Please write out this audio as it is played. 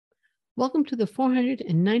Welcome to the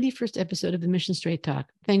 491st episode of Admission Straight Talk.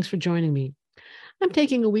 Thanks for joining me. I'm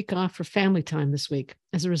taking a week off for family time this week.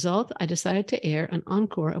 As a result, I decided to air an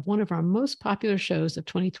encore of one of our most popular shows of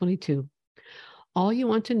 2022, All You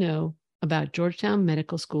Want to Know About Georgetown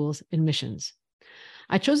Medical School's Admissions.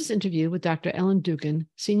 I chose this interview with Dr. Ellen Dugan,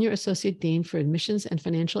 Senior Associate Dean for Admissions and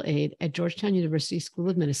Financial Aid at Georgetown University School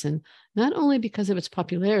of Medicine, not only because of its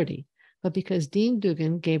popularity, but because Dean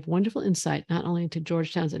Dugan gave wonderful insight not only into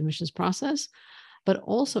Georgetown's admissions process, but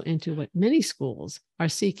also into what many schools are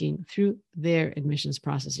seeking through their admissions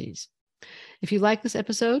processes. If you like this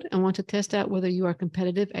episode and want to test out whether you are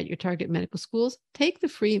competitive at your target medical schools, take the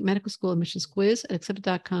free medical school admissions quiz at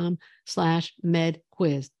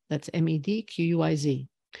accepted.com/medquiz. That's MEDQUIZ.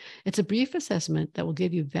 It's a brief assessment that will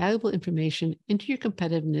give you valuable information into your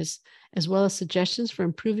competitiveness, as well as suggestions for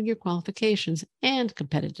improving your qualifications and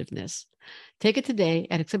competitiveness. Take it today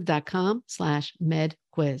at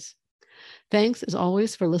accepted.com/medquiz. Thanks, as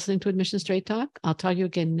always, for listening to Admission Straight Talk. I'll talk to you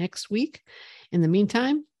again next week. In the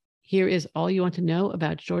meantime, here is all you want to know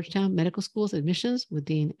about Georgetown Medical School's admissions with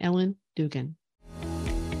Dean Ellen Dugan.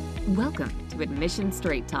 Welcome to Admission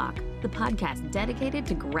Straight Talk, the podcast dedicated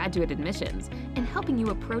to graduate admissions and helping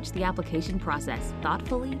you approach the application process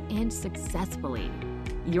thoughtfully and successfully.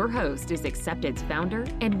 Your host is Accepted's founder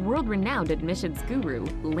and world-renowned admissions guru,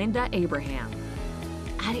 Linda Abraham.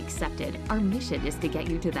 At Accepted, our mission is to get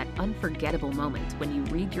you to that unforgettable moment when you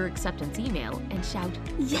read your acceptance email and shout,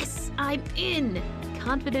 "Yes, I'm in!"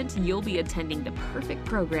 Confident you'll be attending the perfect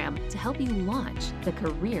program to help you launch the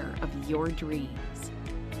career of your dreams.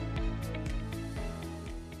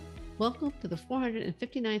 Welcome to the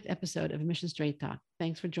 459th episode of Admission Straight Talk.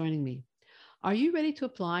 Thanks for joining me. Are you ready to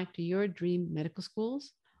apply to your dream medical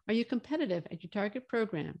schools? Are you competitive at your target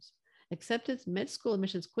programs? Accepted's Med School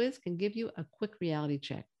Admissions Quiz can give you a quick reality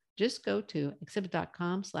check. Just go to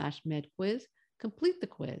accepted.com/medquiz, complete the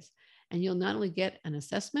quiz, and you'll not only get an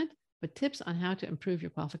assessment, but tips on how to improve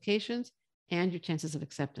your qualifications and your chances of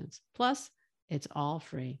acceptance. Plus, it's all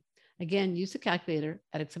free. Again, use the calculator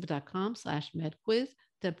at accepted.com/medquiz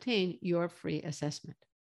to obtain your free assessment.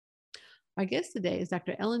 Our guest today is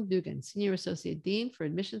Dr. Ellen Dugan, Senior Associate Dean for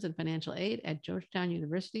Admissions and Financial Aid at Georgetown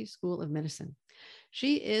University School of Medicine.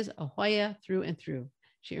 She is a Hoya through and through.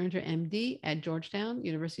 She earned her MD at Georgetown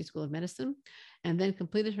University School of Medicine and then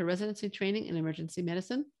completed her residency training in emergency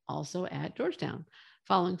medicine, also at Georgetown.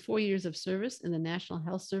 Following 4 years of service in the National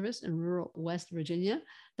Health Service in rural West Virginia,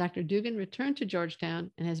 Dr. Dugan returned to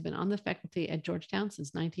Georgetown and has been on the faculty at Georgetown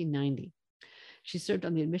since 1990. She served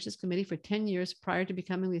on the admissions committee for 10 years prior to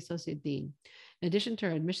becoming the associate dean. In addition to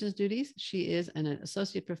her admissions duties, she is an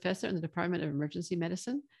associate professor in the Department of Emergency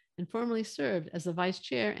Medicine and formerly served as the vice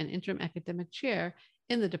chair and interim academic chair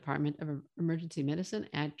in the Department of Emergency Medicine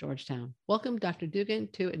at Georgetown. Welcome, Dr. Dugan,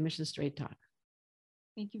 to Admission Straight Talk.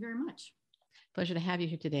 Thank you very much. Pleasure to have you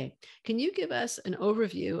here today. Can you give us an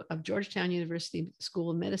overview of Georgetown University School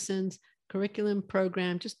of Medicine's curriculum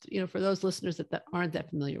program, just for those listeners that aren't that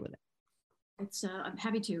familiar with it? I'm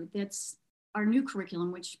happy to. That's our new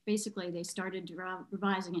curriculum, which basically they started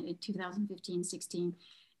revising it in 2015-16,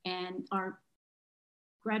 and our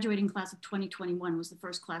graduating class of 2021 was the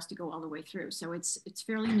first class to go all the way through. So it's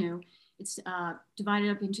fairly new. It's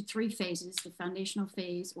divided up into 3 phases. The foundational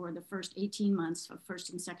phase, or the first 18 months of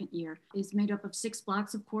first and second year, is made up of 6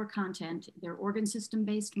 blocks of core content. They're organ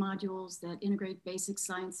system-based modules that integrate basic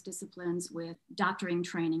science disciplines with doctoring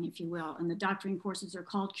training, if you will. And the doctoring courses are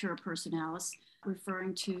called Cura Personalis,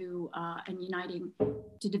 referring to and uniting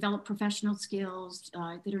to develop professional skills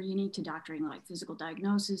that are unique to doctoring, like physical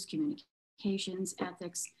diagnosis, communications,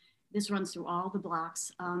 ethics. This runs through all the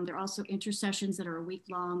blocks. There are also intersessions that are a week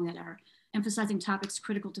long that are emphasizing topics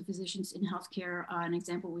critical to physicians in healthcare. An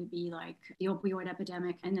example would be like the opioid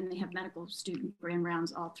epidemic, and then they have medical student grand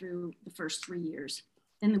rounds all through the first 3 years.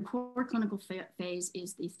 Then the core clinical phase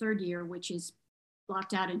is the 3rd year, which is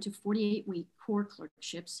blocked out into 48-week core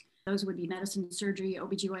clerkships. Those would be medicine, surgery,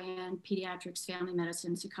 OBGYN, pediatrics, family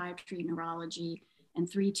medicine, psychiatry, neurology, and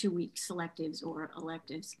 3 2-week selectives or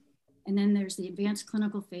electives. And then there's the advanced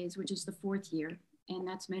clinical phase, which is the 4th year, and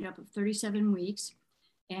that's made up of 37 weeks.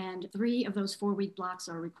 And 3 of those 4-week blocks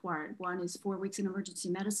are required. 1 is 4 weeks in emergency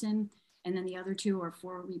medicine, and then the other 2 are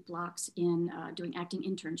 4-week blocks in doing acting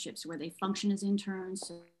internships, where they function as interns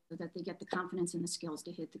so that they get the confidence and the skills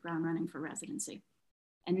to hit the ground running for residency.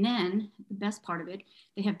 And then the best part of it,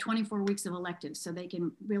 they have 24 weeks of electives, so they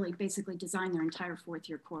can really basically design their entire 4th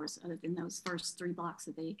year course other than those first 3 blocks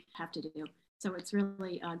that they have to do. So it's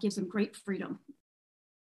really gives them great freedom.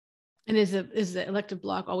 And is the elective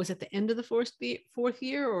block always at the end of the 4th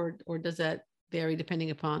year, or does that vary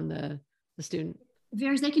depending upon the student?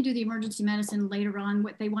 varies. They can do the emergency medicine later on.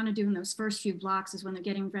 What they want to do in those first few blocks is when they're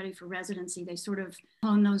getting ready for residency, they sort of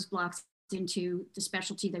hone those blocks into the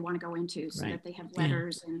specialty they want to go into so that they have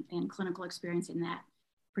letters and clinical experience in that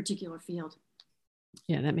particular field.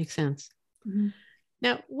 Yeah, that makes sense. Mm-hmm.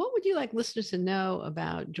 Now, what would you like listeners to know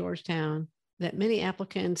about Georgetown that many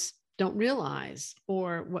applicants don't realize,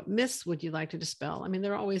 or what myths would you like to dispel? I mean,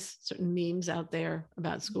 there are always certain memes out there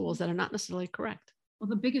about schools that are not necessarily correct. Well,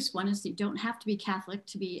 the biggest one is that you don't have to be Catholic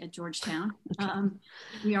to be at Georgetown. Okay.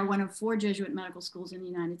 We are one of 4 Jesuit medical schools in the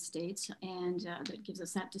United States, and that gives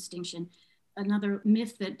us that distinction. Another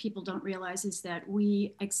myth that people don't realize is that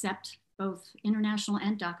we accept both international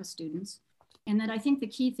and DACA students. And that I think the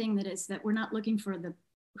key thing that is that we're not looking for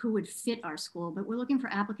who would fit our school, but we're looking for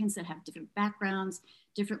applicants that have different backgrounds,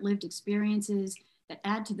 different lived experiences that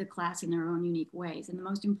add to the class in their own unique ways. And the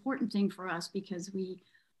most important thing for us, because we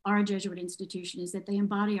are a Jesuit institution, is that they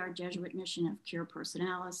embody our Jesuit mission of cura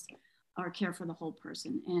personalis, our care for the whole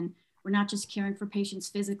person. And we're not just caring for patients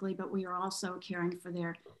physically, but we are also caring for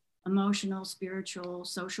their emotional, spiritual,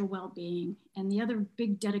 social well-being. And the other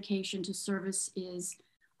big dedication to service is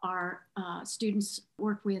our students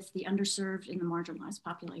work with the underserved and the marginalized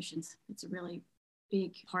populations. It's a really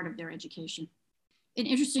big part of their education. An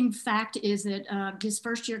interesting fact is that this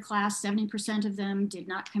first year class, 70% of them did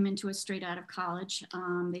not come into us straight out of college.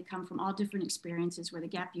 They come from all different experiences where the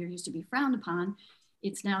gap year used to be frowned upon.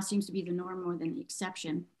 It now seems to be the norm more than the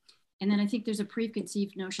exception. And then I think there's a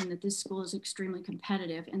preconceived notion that this school is extremely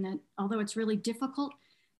competitive, and that although it's really difficult,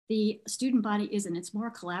 the student body isn't. It's more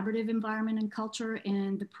a collaborative environment and culture,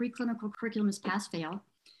 and the preclinical curriculum is pass-fail.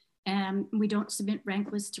 And we don't submit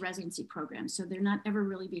rank lists to residency programs, so they're not ever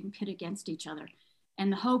really being pit against each other.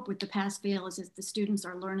 And the hope with the pass-fail is that the students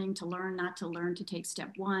are learning to learn, not to learn to take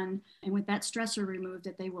step 1. And with that stressor removed,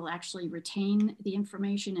 that they will actually retain the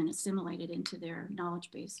information and assimilate it into their knowledge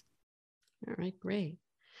base. All right, great.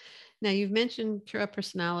 Now, you've mentioned Cura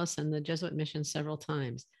Personalis and the Jesuit mission several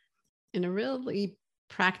times. In a really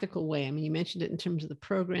practical way, I mean, you mentioned it in terms of the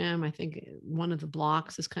program. I think one of the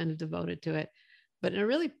blocks is kind of devoted to it. But in a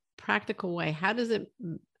really practical way, how does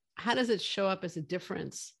it show up as a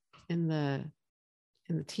difference in the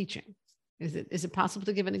teaching? Is it possible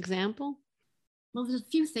to give an example? Well, there's a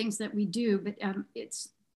few things that we do, but it's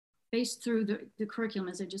based through the curriculum,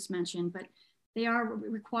 as I just mentioned, but they are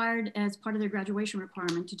required as part of their graduation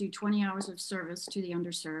requirement to do 20 hours of service to the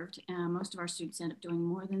underserved. Most of our students end up doing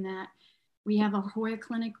more than that. We have a Hoya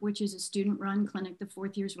clinic, which is a student-run clinic. The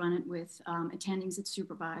 4th years run it with attendings that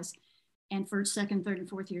supervise. And first, second, third, and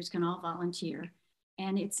 4th years can all volunteer.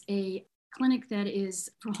 And it's a clinic that is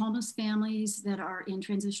for homeless families that are in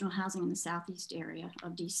transitional housing in the southeast area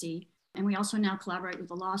of DC. And we also now collaborate with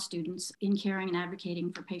the law students in caring and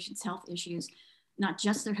advocating for patients' health issues, not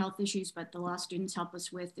just their health issues, but the law students help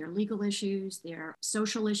us with their legal issues, their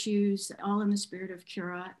social issues, all in the spirit of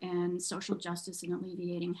cura and social justice and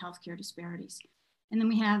alleviating healthcare disparities. And then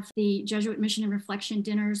we have the Jesuit Mission and Reflection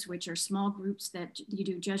dinners, which are small groups that you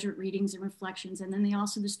do Jesuit readings and reflections. And then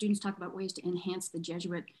the students talk about ways to enhance the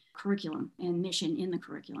Jesuit curriculum and mission in the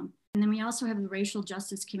curriculum. And then we also have the Racial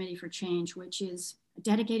Justice Committee for Change, which is a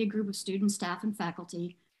dedicated group of students, staff, and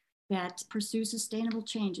faculty that pursue sustainable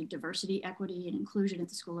change in diversity, equity, and inclusion at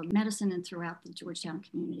the School of Medicine and throughout the Georgetown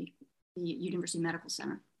community, the University Medical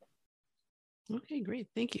Center. Okay, great.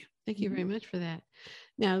 Thank you. Thank you very much for that.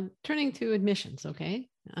 Now, turning to admissions, okay?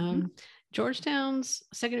 Georgetown's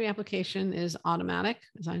secondary application is automatic,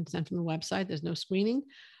 as I understand from the website. There's no screening,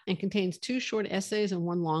 and contains 2 short essays and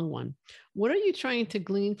 1 long one. What are you trying to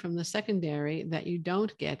glean from the secondary that you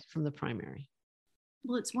don't get from the primary?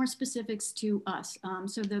 Well, it's more specifics to us.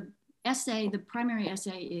 So the essay, the primary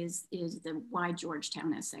essay is the Why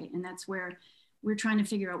Georgetown essay, and that's where we're trying to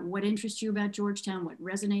figure out what interests you about Georgetown, what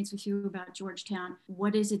resonates with you about Georgetown,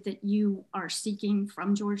 what is it that you are seeking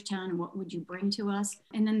from Georgetown, and what would you bring to us?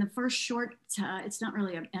 And then the first short, it's not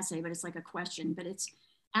really an essay, but it's like a question, but it's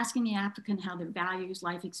asking the applicant how their values,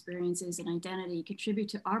 life experiences, and identity contribute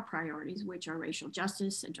to our priorities, which are racial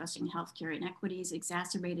justice, addressing healthcare inequities,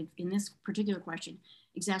 exacerbated, in this particular question,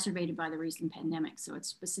 exacerbated by the recent pandemic. So it's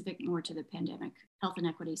specific more to the pandemic, health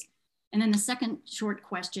inequities. And then the second short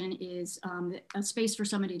question is a space for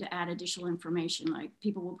somebody to add additional information. Like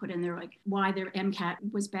people will put in there like why their MCAT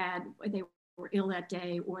was bad, they were ill that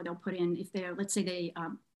day, or they'll put in if they're, let's say they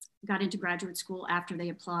got into graduate school after they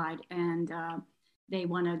applied and they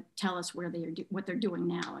want to tell us where what they're doing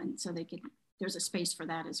now. And so there's a space for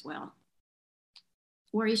that as well.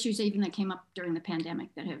 Or issues even that came up during the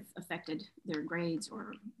pandemic that have affected their grades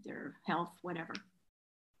or their health, whatever.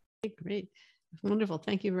 Great. Wonderful.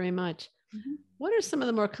 Thank you very much. Mhm. What are some of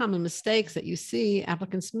the more common mistakes that you see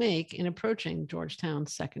applicants make in approaching Georgetown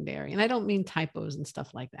Secondary? And I don't mean typos and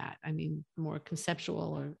stuff like that. I mean more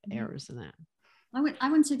conceptual or errors than that. I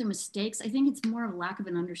wouldn't say they're mistakes. I think it's more of a lack of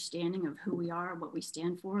an understanding of who we are, what we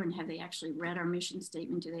stand for, and have they actually read our mission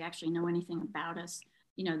statement? Do they actually know anything about us?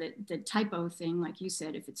 You know, the typo thing, like you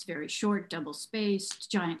said, if it's very short, double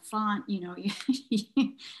spaced, giant font, you know,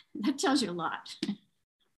 that tells you a lot.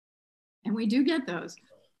 And we do get those.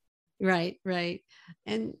 Right, right.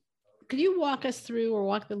 And could you walk us through or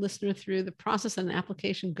walk the listener through the process an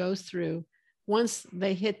application goes through once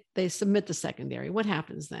they submit the secondary? What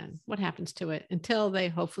happens then? What happens to it until they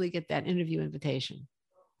hopefully get that interview invitation?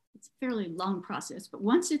 It's a fairly long process, but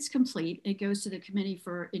once it's complete, it goes to the committee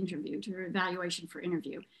for interview, to evaluation for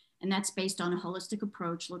interview. And that's based on a holistic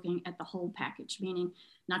approach, looking at the whole package, meaning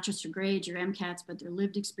not just your grades, your MCATs, but their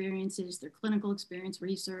lived experiences, their clinical experience,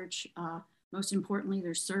 research, most importantly,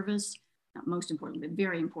 their service. Not most important, but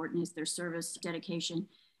very important is their service dedication,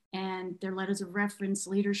 and their letters of reference,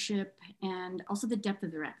 leadership, and also the depth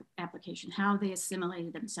of their application, how they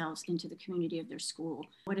assimilated themselves into the community of their school.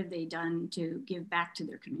 What have they done to give back to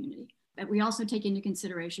their community? But we also take into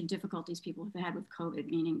consideration difficulties people have had with COVID,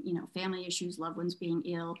 meaning, you know, family issues, loved ones being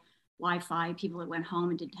ill, Wi-Fi, people that went home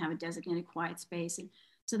and didn't have a designated quiet space. And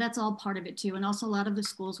so that's all part of it too. And also a lot of the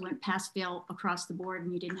schools went pass fail across the board,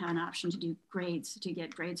 and you didn't have an option to do grades, to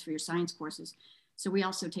get grades for your science courses. So we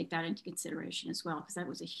also take that into consideration as well, because that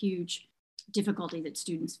was a huge difficulty that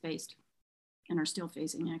students faced and are still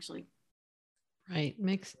facing, actually. Right.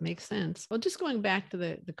 Makes sense. Well, just going back to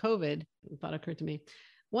the COVID, thought occurred to me.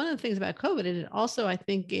 One of the things about COVID, it also, I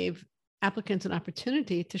think, gave applicants an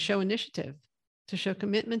opportunity to show initiative, to show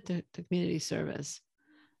commitment to community service.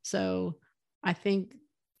 So I think,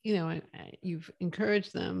 you know, you've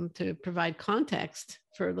encouraged them to provide context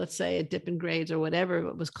for, let's say, a dip in grades or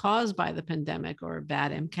whatever was caused by the pandemic or a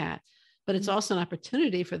bad MCAT. But it's also an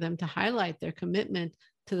opportunity for them to highlight their commitment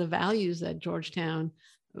to the values that Georgetown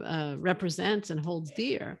represents and holds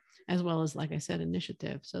dear, as well as, like I said,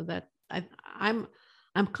 initiative. So that I'm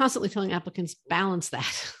constantly telling applicants, balance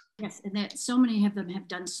that. Yes, and that so many of them have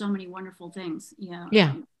done so many wonderful things.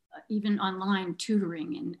 Yeah. Even online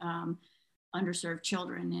tutoring and underserved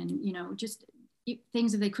children, and, you know, just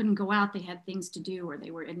things that they couldn't go out, they had things to do, or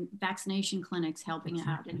they were in vaccination clinics helping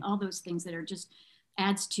out, and all those things that are just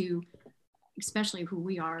adds to especially who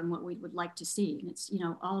we are and what we would like to see. And it's, you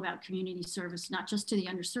know, all about community service, not just to the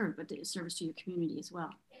underserved, but the service to your community as well.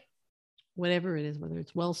 Whatever it is, whether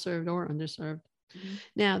it's well-served or underserved. Mm-hmm.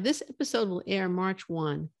 Now, this episode will air March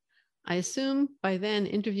 1. I assume by then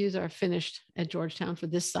interviews are finished at Georgetown for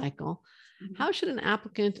this cycle. Mm-hmm. How should an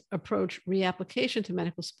applicant approach reapplication to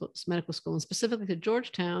medical school, and specifically to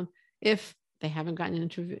Georgetown, if they haven't gotten an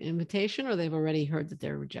interview invitation or they've already heard that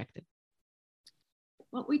they're rejected?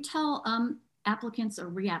 What we tell applicants or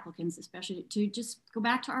reapplicants, especially, to just go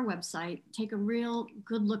back to our website, take a real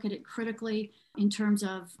good look at it critically in terms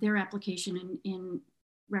of their application in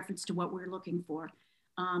reference to what we're looking for.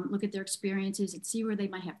 Look at their experiences and see where they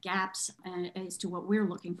might have gaps as to what we're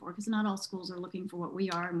looking for, because not all schools are looking for what we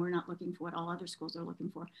are, and we're not looking for what all other schools are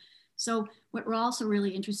looking for. So what we're also really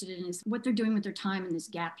interested in is what they're doing with their time in this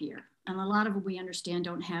gap year. And a lot of them, we understand,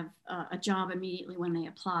 don't have a job immediately when they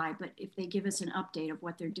apply, but if they give us an update of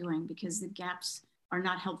what they're doing, because the gaps are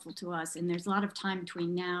not helpful to us. And there's a lot of time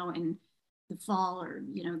between now and the fall, or,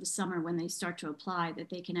 you know, the summer when they start to apply, that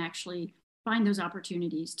they can actually find those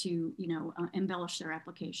opportunities to, you know, embellish their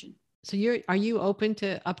application. So are you open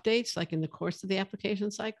to updates like in the course of the application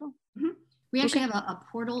cycle? Mm-hmm. We actually have a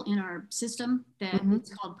portal in our system that Mm-hmm.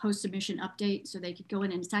 it's called post-submission update. So they could go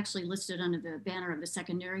in, and it's actually listed under the banner of the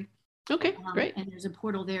secondary. Okay, great. And there's a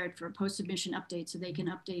portal there for post-submission update, so they can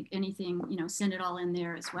update anything, you know, send it all in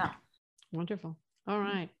there as well. Wonderful. All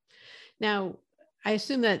right. Now, I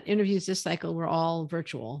assume that interviews this cycle were all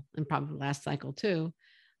virtual, and probably last cycle too.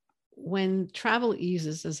 When travel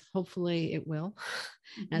eases, as hopefully it will,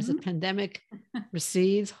 as the pandemic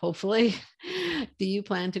recedes, hopefully, do you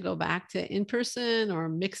plan to go back to in-person, or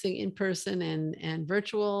mixing in-person and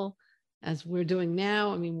virtual as we're doing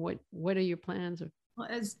now? I mean, what are your plans? Well,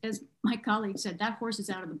 as my colleague said, that horse is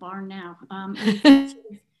out of the barn now.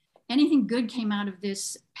 Anything good came out of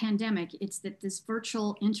this pandemic, it's that this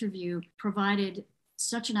virtual interview provided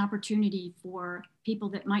such an opportunity for people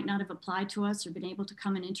that might not have applied to us or been able to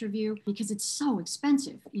come and interview, because it's so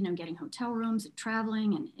expensive, you know, getting hotel rooms and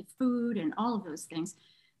traveling and food and all of those things,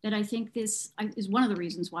 that I think this is one of the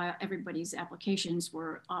reasons why everybody's applications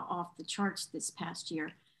were off the charts this past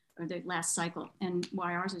year. or the last cycle, and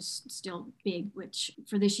why ours is still big, which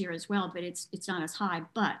for this year as well, but it's not as high.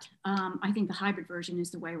 But I think the hybrid version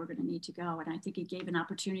is the way we're going to need to go. And I think it gave an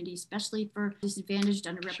opportunity, especially for disadvantaged,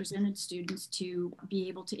 underrepresented students, to be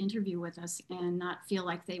able to interview with us and not feel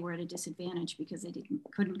like they were at a disadvantage because they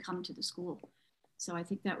couldn't come to the school. So I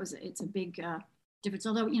think it's a big difference.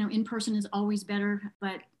 Although, in person is always better,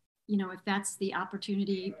 but if that's the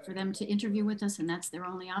opportunity for them to interview with us and that's their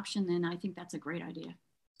only option, then I think that's a great idea.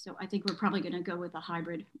 So I think we're probably going to go with a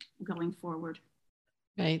hybrid going forward.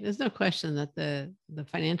 Right. There's no question that the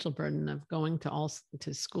financial burden of going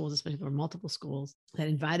to schools, especially for multiple schools that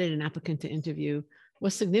invited an applicant to interview,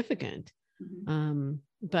 was significant. Mm-hmm.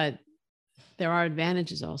 But there are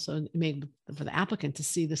advantages also made for the applicant to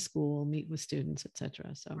see the school, meet with students, et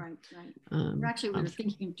cetera. So right. We were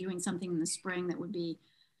thinking of doing something in the spring that would be,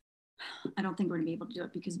 I don't think we're going to be able to do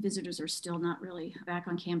it because visitors are still not really back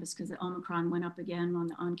on campus because the Omicron went up again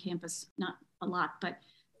on campus, not a lot, but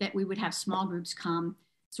that we would have small groups come,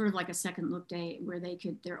 sort of like a second look day where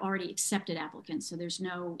they're already accepted applicants. So there's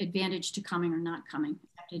no advantage to coming or not coming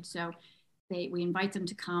accepted. So we invite them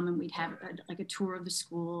to come and we'd have a tour of the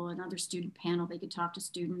school, another student panel. They could talk to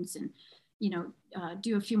students and,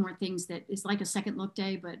 do a few more things that is like a second look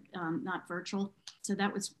day, but not virtual. So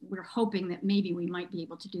we're hoping that maybe we might be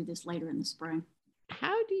able to do this later in the spring.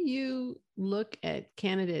 How do you look at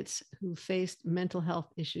candidates who faced mental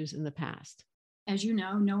health issues in the past? As you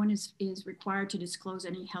know, no one is required to disclose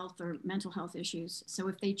any health or mental health issues. So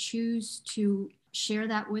if they choose to share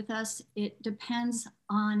that with us, it depends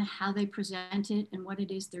on how they present it and what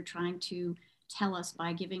it is they're trying to tell us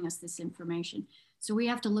by giving us this information. So we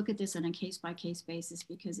have to look at this on a case-by-case basis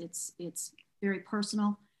because it's very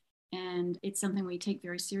personal and it's something we take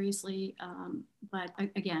very seriously. But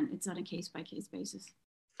again, it's on a case-by-case basis.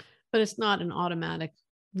 But it's not an automatic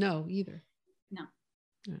no either. No.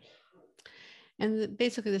 Right. And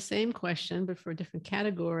basically the same question, but for a different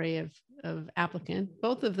category of applicant.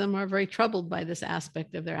 Both of them are very troubled by this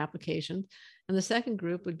aspect of their application. And the second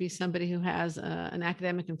group would be somebody who has an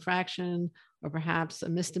academic infraction or perhaps a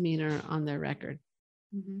misdemeanor on their record.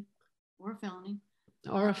 Mm-hmm. Or a felony.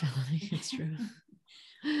 Or a felony, it's true.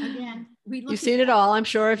 Again, you've seen it all. I'm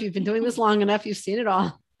sure if you've been doing this long enough, you've seen it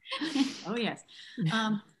all. Oh, yes.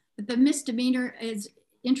 But the misdemeanor is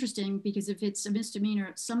interesting because if it's a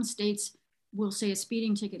misdemeanor, some states will say a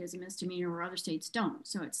speeding ticket is a misdemeanor where other states don't.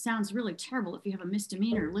 So it sounds really terrible if you have a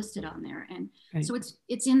misdemeanor listed on there. And right. So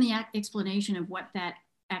it's in the explanation of what that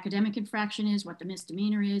academic infraction is, what the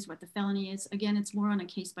misdemeanor is, what the felony is. Again, it's more on a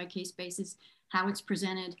case-by-case basis, how it's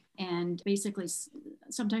presented. And basically,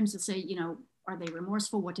 sometimes they'll say, are they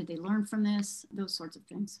remorseful? What did they learn from this? Those sorts of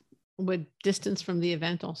things. Would distance from the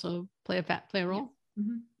event also play a role? Yeah.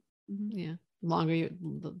 Mm-hmm. Mm-hmm. Yeah.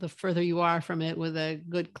 The further you are from it with a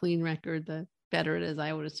good, clean record, the better it is,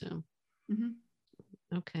 I would assume.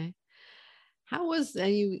 Mm-hmm. Okay. How was,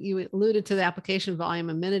 you alluded to the application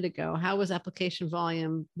volume a minute ago. How was application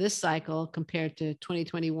volume this cycle compared to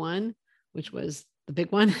 2021, which was the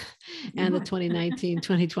big one, and the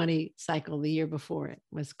 2019-2020 cycle the year before it?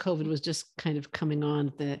 COVID was just kind of coming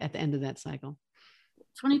on at the end of that cycle.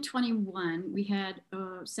 2021, we had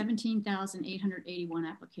 17,881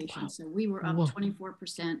 applications. Wow. So we were up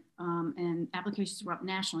 24%, and applications were up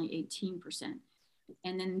nationally 18%.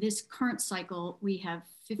 And then this current cycle, we have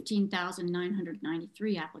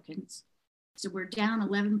 15,993 applicants. So we're down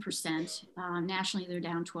 11%. Nationally, they're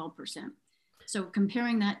down 12%. So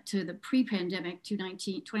comparing that to the pre-pandemic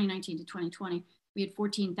 2019 to 2020, we had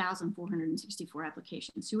 14,464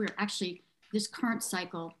 applications. So we're actually, this current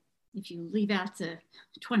cycle, if you leave out the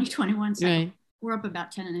 2021 cycle, right, we're up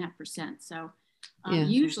about 10.5%. So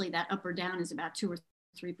usually that up or down is about 2 or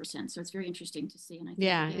 3%. So it's very interesting to see. And I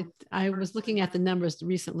think, I was looking at the numbers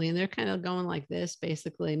recently and they're kind of going like this,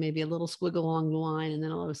 basically, maybe a little squiggle along the line. And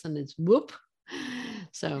then all of a sudden it's whoop.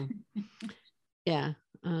 So yeah.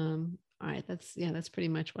 All right. That's pretty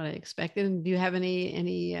much what I expected. And do you have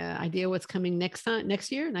any idea what's coming next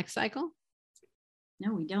year, next cycle?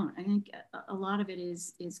 No, we don't. I think a lot of it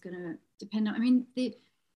is going to depend on, the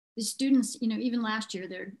students, even last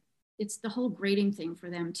year, it's the whole grading thing for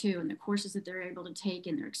them too. And the courses that they're able to take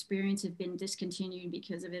and their experience have been discontinued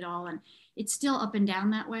because of it all. And it's still up and down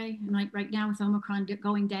that way. And like right now with Omicron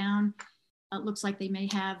going down, it looks like they may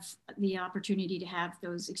have the opportunity to have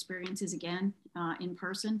those experiences again in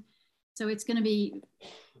person. So it's going to be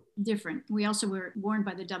different. We also were warned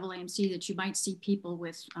by the AAMC that you might see people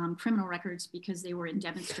with criminal records because they were in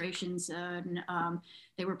demonstrations and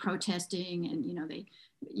they were protesting, and they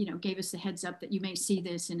gave us the heads up that you may see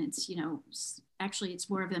this, and it's actually it's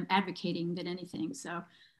more of them advocating than anything. So,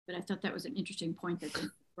 but I thought that was an interesting point that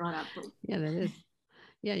brought up. Yeah, that is.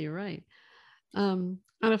 Yeah, you're right. On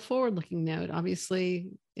a forward-looking note,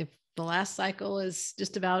 obviously, if the last cycle is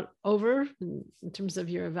just about over in terms of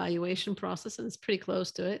your evaluation process, and it's pretty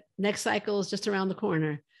close to it, next cycle is just around the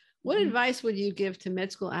corner. What advice would you give to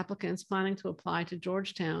med school applicants planning to apply to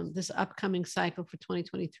Georgetown this upcoming cycle for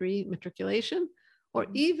 2023 matriculation, or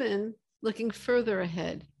even looking further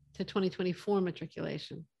ahead to 2024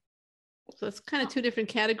 matriculation? So it's kind of two different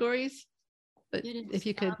categories, but if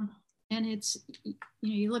you could. And it's,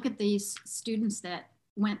 you look at these students that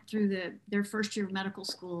went through their first year of medical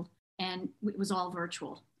school, and it was all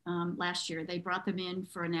virtual. Last year, they brought them in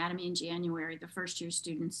for anatomy in January, the first year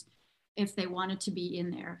students. If they wanted to be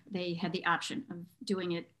in there, they had the option of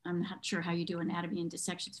doing it. I'm not sure how you do anatomy and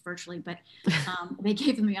dissections virtually, but they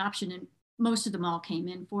gave them the option, and most of them all came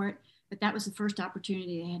in for it. But that was the first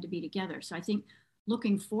opportunity they had to be together. So I think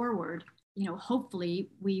looking forward, hopefully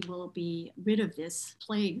we will be rid of this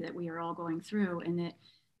plague that we are all going through, and that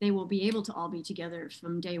they will be able to all be together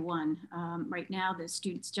from day one. Right now, the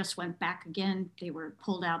students just went back again. They were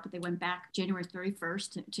pulled out, but they went back January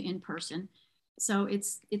 31st to in person. So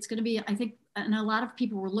it's going to be, I think, and a lot of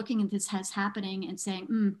people were looking at this as happening and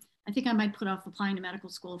saying, I think I might put off applying to medical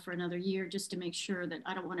school for another year just to make sure that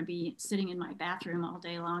I don't want to be sitting in my bathroom all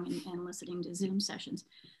day long and listening to Zoom sessions.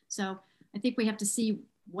 So I think we have to see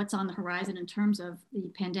what's on the horizon in terms of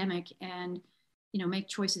the pandemic and, make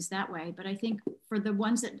choices that way. But I think for the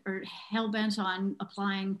ones that are hell-bent on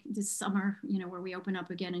applying this summer, where we open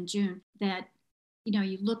up again in June, that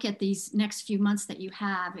you look at these next few months that you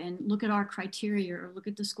have and look at our criteria or look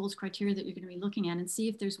at the school's criteria that you're going to be looking at and see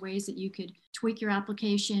if there's ways that you could tweak your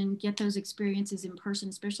application, get those experiences in person,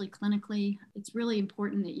 especially clinically. It's really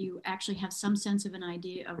important that you actually have some sense of an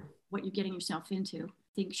idea of what you're getting yourself into.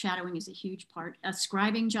 I think shadowing is a huge part. A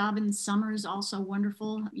scribing job in the summer is also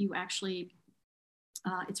wonderful. You actually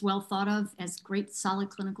it's well thought of as great, solid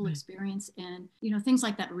clinical experience, and things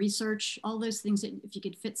like that. Research, all those things that if you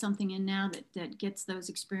could fit something in now that gets those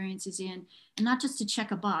experiences in, and not just to check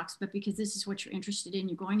a box, but because this is what you're interested in.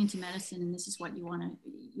 You're going into medicine, and this is what you want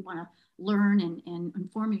to learn and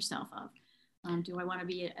inform yourself of. Do I want to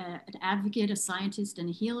be an advocate, a scientist, and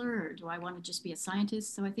a healer, or do I want to just be a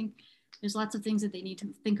scientist? So I think there's lots of things that they need to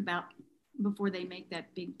think about before they make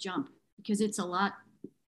that big jump, because it's a lot.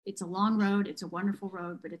 It's a long road. It's a wonderful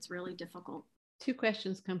road, but it's really difficult. Two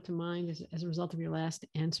questions come to mind as a result of your last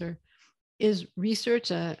answer. Is research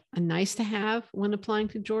a nice to have when applying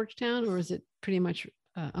to Georgetown, or is it pretty much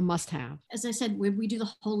a must have? As I said, we do the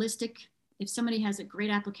holistic. If somebody has a great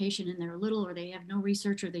application and they're little, or they have no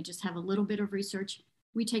research, or they just have a little bit of research,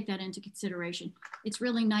 we take that into consideration. It's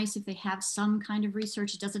really nice if they have some kind of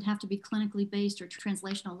research. It doesn't have to be clinically based or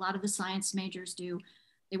translational. A lot of the science majors do.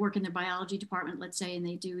 They work in their biology department, let's say, and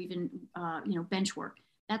they do even, bench work.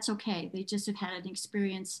 That's okay. They just have had an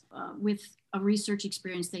experience with a research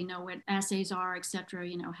experience. They know what assays are, et cetera,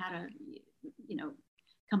 how to,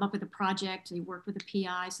 come up with a project. They work with a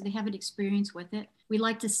PI, so they have an experience with it. We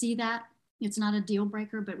like to see that. It's not a deal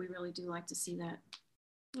breaker, but we really do like to see that.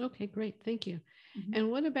 Okay, great. Thank you. Mm-hmm. And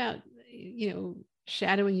what about,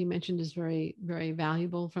 shadowing you mentioned is very, very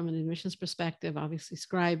valuable from an admissions perspective. Obviously,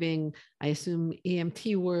 scribing, I assume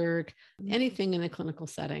EMT work, anything in a clinical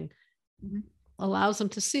setting allows them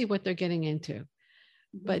to see what they're getting into.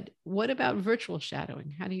 But what about virtual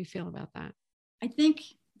shadowing? How do you feel about that? I think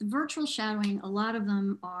the virtual shadowing, a lot of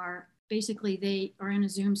them are basically they are in a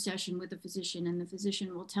Zoom session with a physician, and the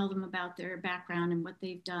physician will tell them about their background and what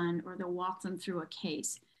they've done, or they'll walk them through a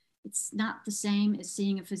case. It's not the same as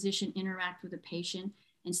seeing a physician interact with a patient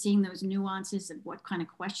and seeing those nuances of what kind of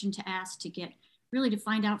question to ask to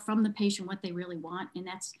find out from the patient what they really want. And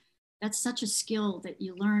that's such a skill that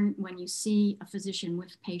you learn when you see a physician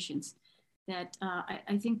with patients, that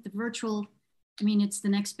I think the virtual, it's the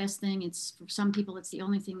next best thing. It's for some people, it's the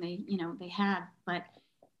only thing they have, but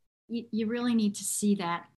you really need to see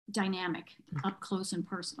that dynamic up close and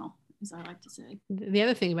personal, as I like to say. The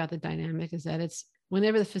other thing about the dynamic is that it's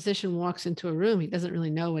whenever the physician walks into a room, he doesn't really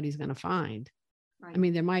know what he's going to find.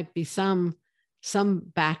 Right. There might be some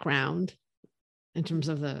background in terms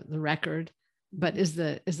of the record, but is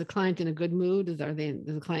the client in a good mood? Is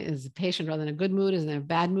the patient rather in a good mood? Is there a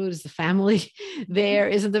bad mood? Is the family there?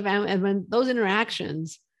 Isn't the family? And when those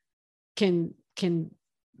interactions can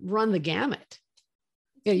run the gamut.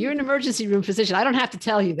 You're an emergency room physician. I don't have to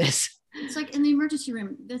tell you this. It's like in the emergency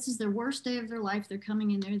room, this is their worst day of their life. They're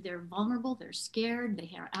coming in there, they're vulnerable, they're scared,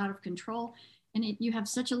 they are out of control. And you have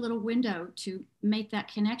such a little window to make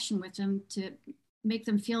that connection with them, to make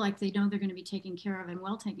them feel like they know they're going to be taken care of and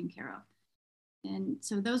well taken care of. And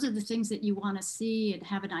so those are the things that you want to see and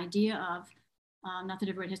have an idea of Not that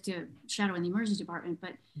everybody has to shadow in the emergency department,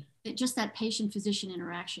 but just that patient-physician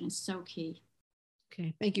interaction is so key.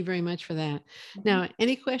 Okay, thank you very much for that. Now,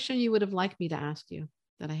 any question you would have liked me to ask you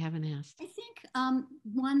that I haven't asked? I think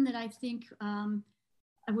one that I think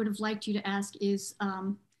I would have liked you to ask is,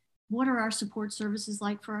 what are our support services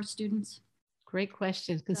like for our students? Great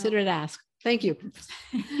question. Consider it asked. Thank you.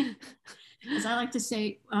 As I like to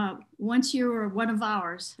say, once you are one of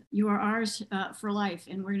ours, you are ours for life.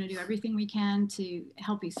 And we're going to do everything we can to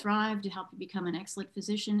help you thrive, to help you become an excellent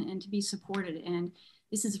physician, and to be supported. And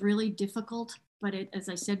this is really difficult, but as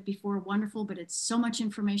I said before, wonderful, but it's so much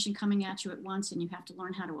information coming at you at once, and you have to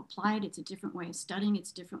learn how to apply it. It's a different way of studying.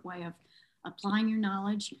 It's a different way of applying your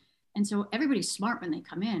knowledge. And so everybody's smart when they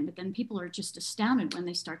come in, but then people are just astounded when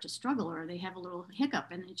they start to struggle or they have a little hiccup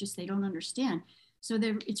and they don't understand. So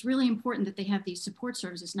it's really important that they have these support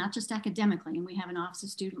services, not just academically. And we have an Office of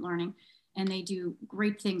Student Learning, and they do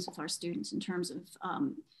great things with our students in terms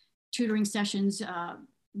of tutoring sessions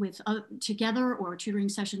together or tutoring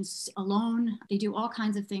sessions alone. They do all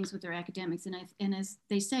kinds of things with their academics. And as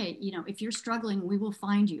they say, if you're struggling, we will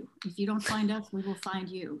find you. If you don't find us, we will find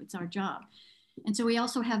you. It's our job. And so we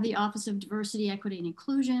also have the Office of Diversity, Equity, and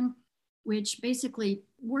Inclusion, which basically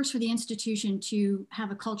works for the institution to have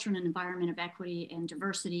a culture and an environment of equity and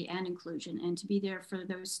diversity and inclusion, and to be there for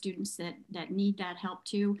those students that need that help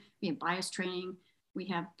too. We have bias training, we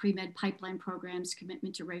have pre-med pipeline programs,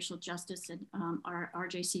 commitment to racial justice, and our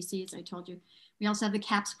RJCC, as I told you. We also have the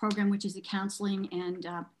CAPS program, which is the counseling and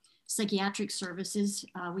psychiatric services.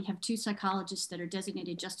 We have 2 psychologists that are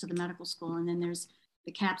designated just to the medical school, and then there's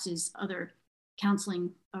the CAPS is other counseling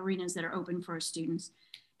arenas that are open for our students.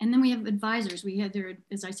 And then we have advisors.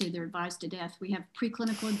 As I say, they're advised to death. We have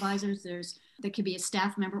preclinical advisors. That could be a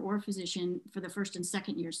staff member or a physician for the first and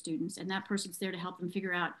second year students. And that person's there to help them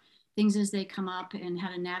figure out things as they come up and how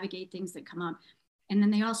to navigate things that come up. And then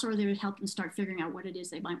they also are there to help them start figuring out what it is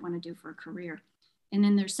they might want to do for a career. And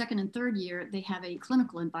then their second and third year, they have a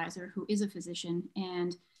clinical advisor who is a physician.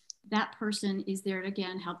 And that person is there to,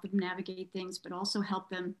 again, help them navigate things, but also help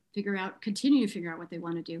them continue to figure out what they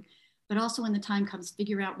want to do. But also when the time comes,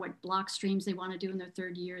 figure out what block streams they want to do in their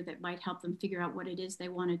third year that might help them figure out what it is they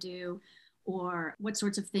want to do, or what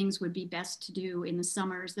sorts of things would be best to do in the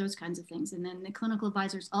summers, those kinds of things. And then the clinical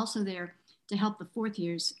advisor is also there to help the fourth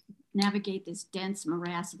years navigate this dense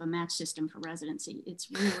morass of a match system for residency.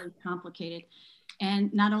 It's really complicated.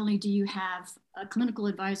 And not only do you have a clinical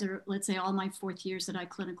advisor, let's say all my fourth years that I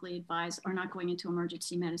clinically advise are not going into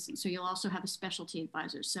emergency medicine. So you'll also have a specialty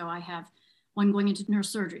advisor. So I have one going into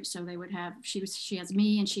neurosurgery. So they would have, she has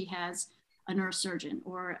me and she has a neurosurgeon,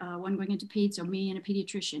 or one going into peds, so me and a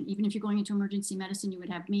pediatrician. Even if you're going into emergency medicine, you would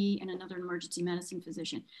have me and another emergency medicine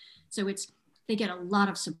physician. So they get a lot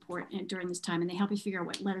of support during this time, and they help you figure out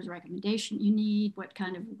what letters of recommendation you need, what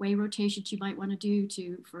kind of way rotations you might want to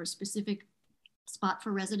do for a specific spot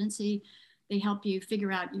for residency. They help you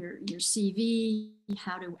figure out your CV,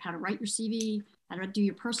 how to write your CV, how to do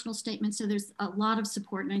your personal statement. So there's a lot of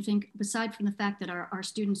support. And I think aside from the fact that our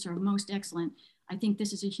students are most excellent, I think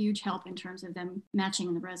this is a huge help in terms of them matching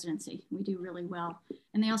in the residency. We do really well.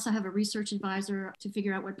 And they also have a research advisor to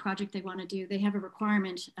figure out what project they want to do. They have a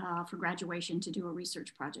requirement for graduation to do a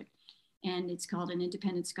research project. And it's called an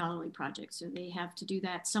independent scholarly project. So they have to do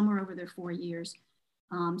that somewhere over their 4 years.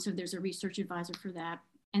 So there's a research advisor for that.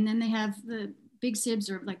 And then they have the big SIBs,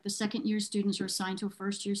 or like the second year students are assigned to a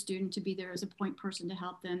first year student to be there as a point person to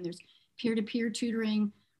help them. There's peer-to-peer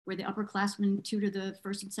tutoring where the upperclassmen tutor the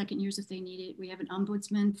first and second years if they need it. We have an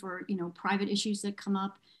ombudsman for private issues that come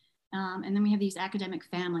up. And then we have these academic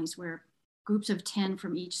families where groups of 10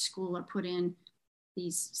 from each school are put in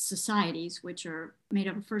these societies, which are made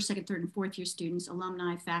up of first, second, third, and fourth year students,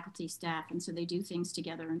 alumni, faculty, staff. And so they do things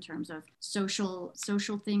together in terms of social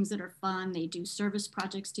things that are fun. They do service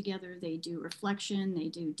projects together. They do reflection. They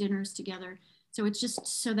do dinners together. So it's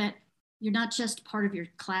just so that you're not just part of your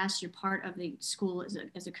class, you're part of the school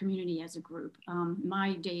as a community, as a group.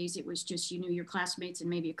 My days, it was just, you knew your classmates and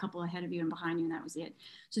maybe a couple ahead of you and behind you, and that was it.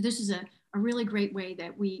 So this is a really great way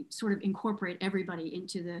that we sort of incorporate everybody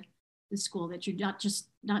into the school, that you're not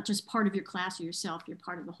just part of your class or yourself, you're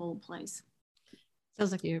part of the whole place.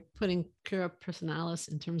 Sounds like you're putting cura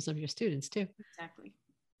personalis in terms of your students too. Exactly.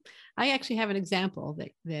 I actually have an example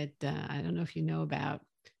that I don't know if you know about.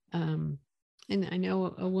 And I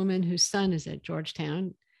know a woman whose son is at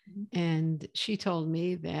Georgetown, mm-hmm. and she told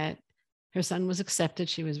me that her son was accepted.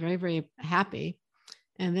 She was very, very happy.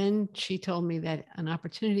 And then she told me that an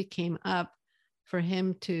opportunity came up for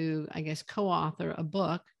him to, I guess, co-author a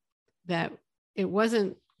book that it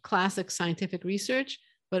wasn't classic scientific research,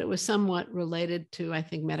 but it was somewhat related to, I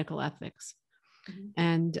think, medical ethics.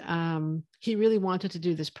 And he really wanted to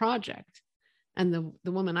do this project. And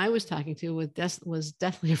the woman I was talking to was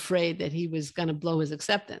definitely afraid that he was going to blow his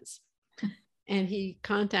acceptance. And he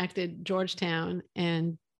contacted Georgetown,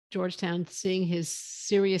 and Georgetown, seeing his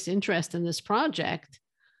serious interest in this project,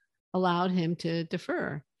 allowed him to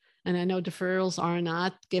defer. And I know deferrals are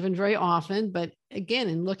not given very often, but again,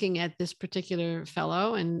 in looking at this particular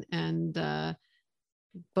fellow and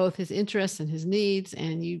both his interests and his needs,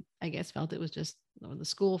 and you, I guess, felt it was just, or the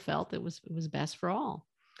school felt it was best for all.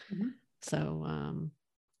 Mm-hmm. So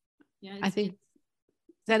yeah, I think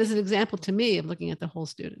that is an example to me of looking at the whole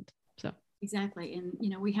student. So exactly. And,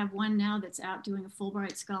 you know, we have one now that's out doing a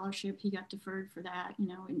Fulbright scholarship. He got deferred for that, you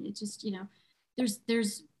know, and it's just, you know,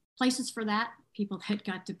 there's places for that, people that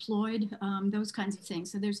got deployed, those kinds of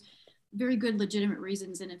things. So there's very good legitimate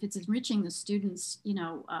reasons. And if it's enriching the students, you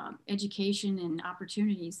know, education and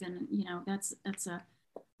opportunities, then, you know, that's a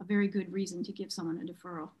very good reason to give someone a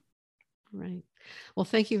deferral. Right. Well,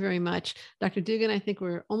 thank you very much, Dr. Dugan. I think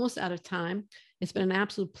we're almost out of time. It's been an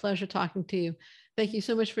absolute pleasure talking to you. Thank you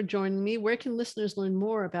so much for joining me. Where can listeners learn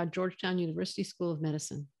more about Georgetown University School of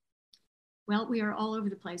Medicine? Well, we are all over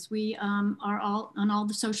the place. We are all on all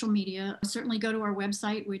the social media. Certainly go to our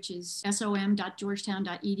website, which is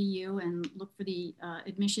som.georgetown.edu, and look for the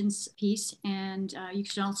admissions piece. And you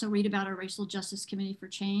can also read about our Racial Justice Committee for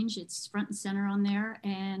Change. It's front and center on there,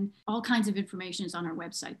 and all kinds of information is on our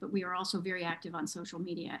website. But we are also very active on social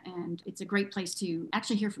media, and it's a great place to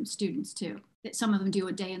actually hear from students too. Some of them do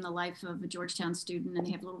a day in the life of a Georgetown student, and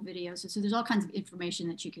they have little videos. So there's all kinds of information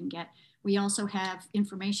that you can get. We also have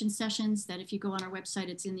information sessions that if you go on our website,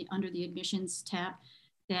 it's under the admissions tab,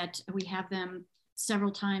 that we have them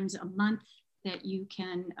several times a month, that you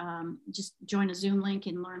can just join a Zoom link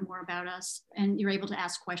and learn more about us. And you're able to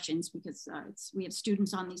ask questions because we have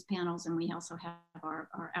students on these panels, and we also have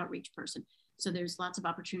our outreach person. So there's lots of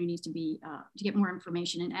opportunities to get more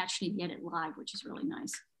information and actually get it live, which is really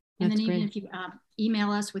nice. And That's then even great. If you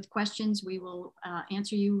email us with questions, we will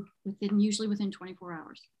answer you usually within 24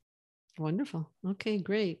 hours. Wonderful. Okay,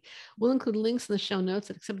 great. We'll include links in the show notes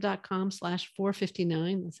at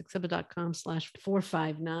accepted.com/459. That's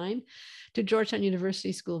accepted.com/459 to Georgetown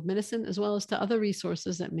University School of Medicine, as well as to other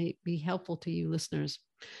resources that may be helpful to you listeners.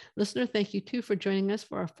 Listener, thank you too for joining us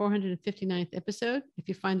for our 459th episode. If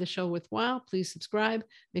you find the show worthwhile, please subscribe.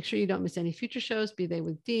 Make sure you don't miss any future shows, be they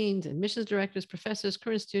with deans, admissions directors, professors,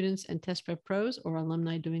 current students, and test prep pros, or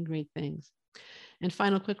alumni doing great things. And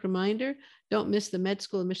final quick reminder, don't miss the med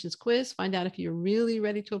school admissions quiz. Find out if you're really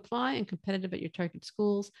ready to apply and competitive at your target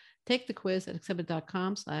schools. Take the quiz at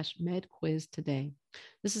accepted.com/medquiz today.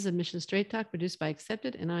 This is Admissions Straight Talk produced by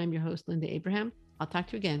Accepted, and I am your host, Linda Abraham. I'll talk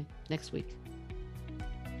to you again next week.